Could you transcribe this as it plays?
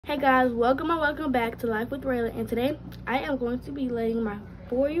Hey guys, welcome back to Life with Rayla, and today I am going to be letting my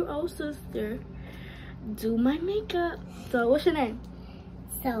 4-year-old sister do my makeup. So what's your name?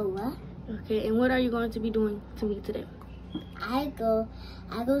 Sola. Okay, and what are you going to be doing to me today? I go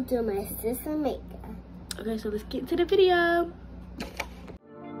do my sister makeup. Okay, so let's get into the video.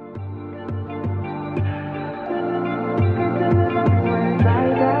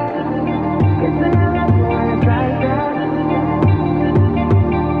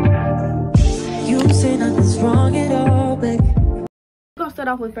 Wrong at all, babe. What you gonna start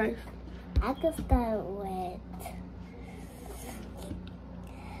off with first? I could start with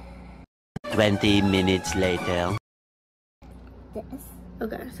 20 minutes later. this.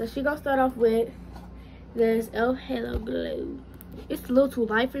 Okay, so she gonna start off with this Elf Halo Glue. It's a little too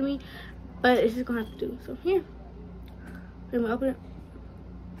light for me, but it's just gonna have to do. So here, let me open it.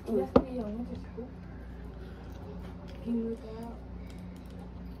 Can you look out?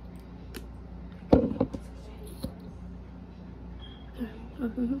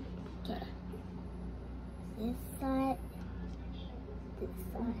 Mm-hmm. Okay. This side. This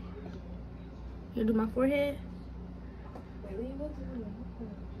side. You do my forehead. Really?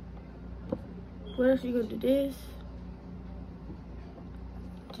 What else you gonna do? This.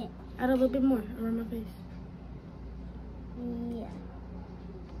 Okay. Add a little bit more around my face. Yeah.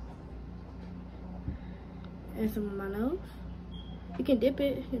 And some of my nose. You can dip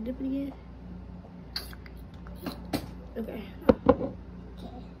it. You can dip it again. Okay.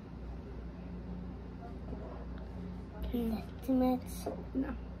 Okay. That's too much. No.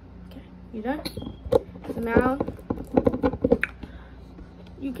 Okay. You done? So now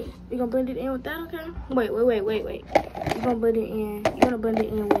you gonna blend it in with that, okay? Wait. You gonna blend it in. You wanna blend it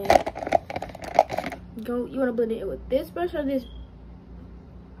in with you wanna blend it in with this brush or this?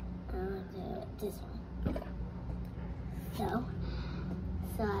 This one.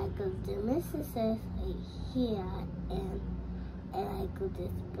 So I go do my scissors right here and I go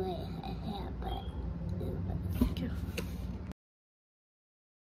display her hair, but Okay.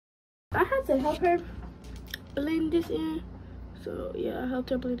 I had to help her blend this in. So yeah, I helped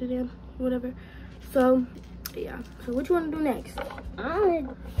her blend it in, whatever. So yeah. So what you wanna do next? I'm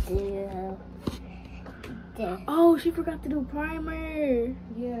gonna do this. Oh, she forgot to do primer.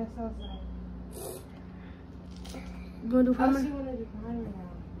 Yes, I was like, You wanna do I primer? see one of the primer now.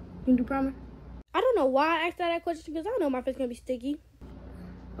 You can do primer? I don't know why I asked her that question because I know my face gonna be sticky.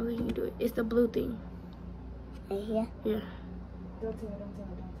 Okay, you can do it. It's the blue thing. Right here. Yeah. Don't tell her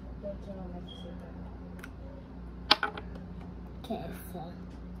like you said that. Okay, so.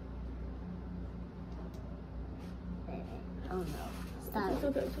 Oh no. Stop. It's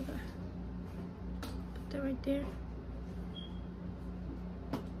okay, it's okay. Put that right there.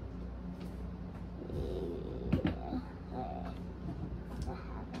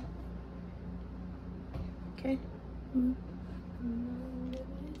 Okay.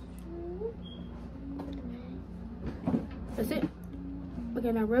 That's it.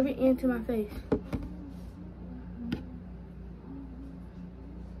 Okay, now rub it into my face.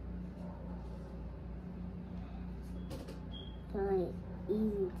 Really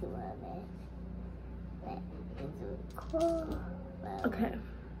easy to rub it. But it's cool. Okay.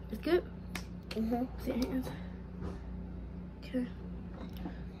 It's good? Mm-hmm. See your hands. Okay.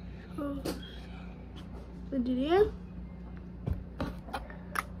 Oh. Put it in.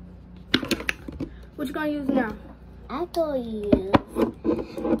 What you gonna use now? I go use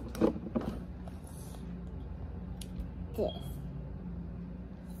this.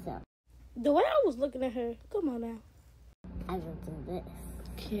 So The way I was looking at her. Come on now. I will do this.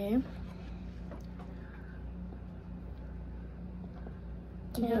 Okay.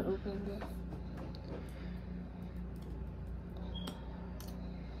 Can Yep. I open this?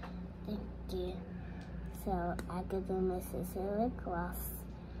 Thank you. So I could do my sister across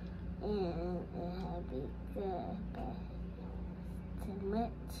and it'll be good, but too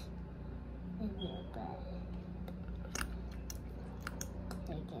much and then but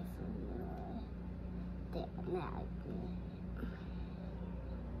I guess more there now.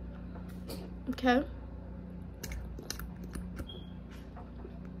 Okay.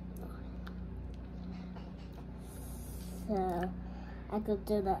 So I could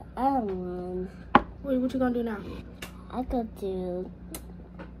do the other one. What you gonna do now? I could do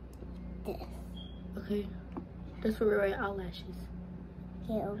this. Okay. That's for your eyelashes.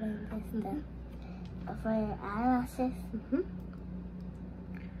 Okay, open this stuff. For your eyelashes. Mm-hmm.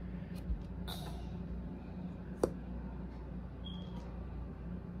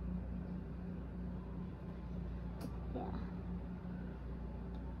 Yeah.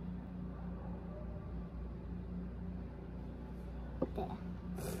 There.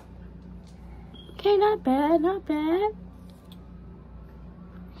 Okay, not bad, not bad.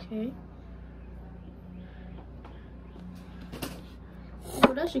 Okay.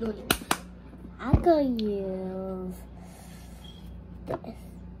 What else you gonna use? I'm gonna use this. Okay.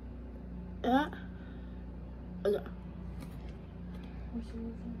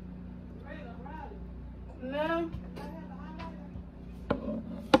 Ma'am?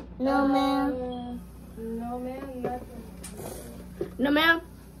 No, ma'am. No, ma'am, nothing. No, ma'am.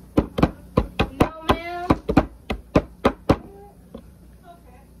 No, ma'am.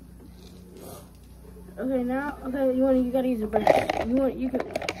 Okay, now, okay, you gotta use a brush.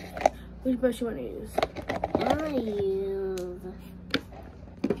 Which brush you wanna use? I'm gonna use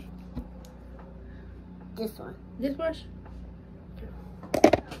this one. This brush?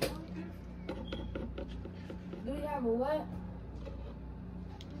 Do we have a what?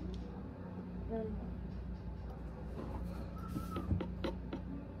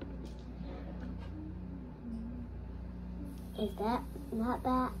 Is that not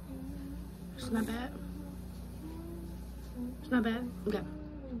bad? It's not bad. It's not bad. Okay.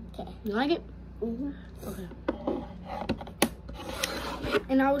 Okay. You like it? Mhm. Okay.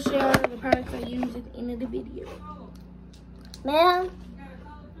 And I will share the products I use at the end of the video. Ma'am?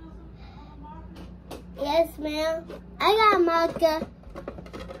 Yes, ma'am. I got a marker.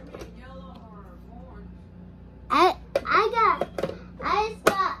 I just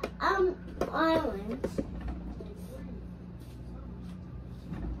got orange.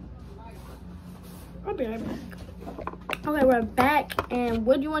 I'll be right back. Okay, we're back, and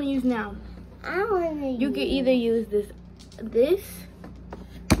what do you want to use now? I wanna You can either use this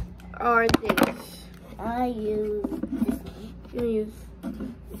or this. I use this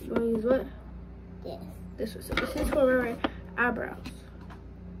one. You wanna use what? Yes. This one. So this is for my eyebrows.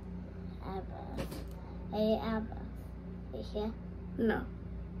 Eyebrows. Hey, eyebrows. Right here? No.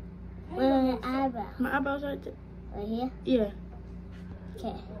 Where are my eyebrows? My eyebrows right there. Right here? Yeah.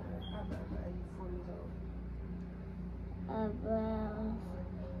 Okay. Eyebrows.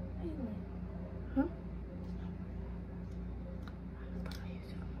 Huh?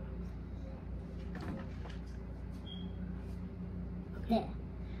 There.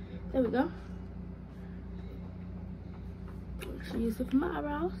 There we go. So use it for my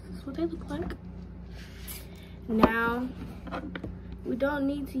eyebrows. That's what they look like. Now, we don't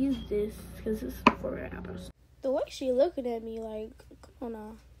need to use this because this is for our eyebrows. The way she looking at me like, come on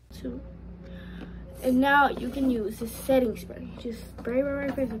now. Two. And now you can use this setting spray. Just spray her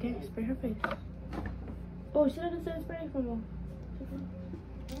face, okay? Spray her face. Oh, should I just set spray for more?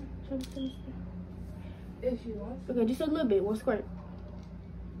 If she wants. Okay, just a little bit. One squirt.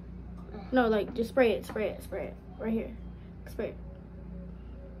 No, like just spray it. Right here. Spray it.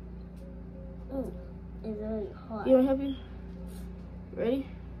 Ooh, it's really hot. You want to help you? Ready?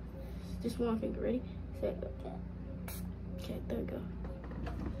 Just one finger. Ready? Set. Okay, there we go.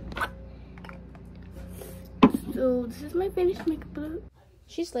 So this is my finished makeup look.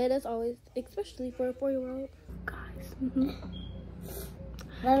 She slayed as always, especially for a 4-year-old. Guys.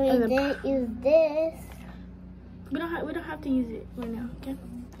 But we didn't use this. We don't have to use it right now, okay?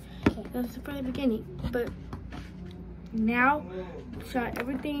 Okay. That's for the beginning. But now, try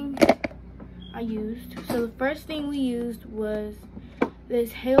everything I used. So the first thing we used was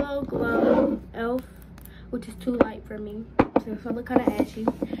this Halo Glow Elf, which is too light for me. So it's look kind of ashy.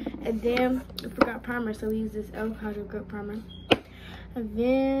 And then we forgot primer, so we used this Elf Hydro Grip Primer. And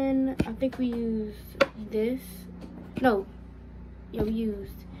then I think we used this. We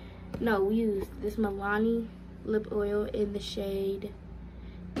used this Milani lip oil in the shade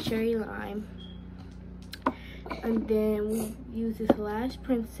Cherry Lime. And then we used this Lash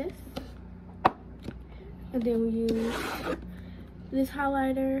Princess. And then we used this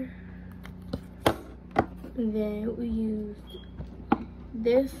highlighter. And then we used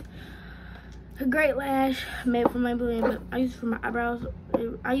this Great Lash made for my blend, but I use it for my eyebrows.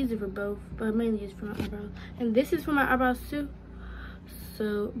 I use it for both, but I mainly use it for my eyebrows. And this is for my eyebrows too.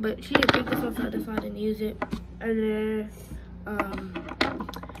 So, but she didn't pick this one, so I didn't use it. And then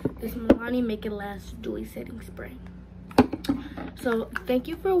this Milani Make It Last Dewy Setting Spray. So thank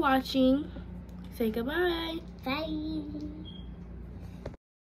you for watching. Say goodbye. Bye.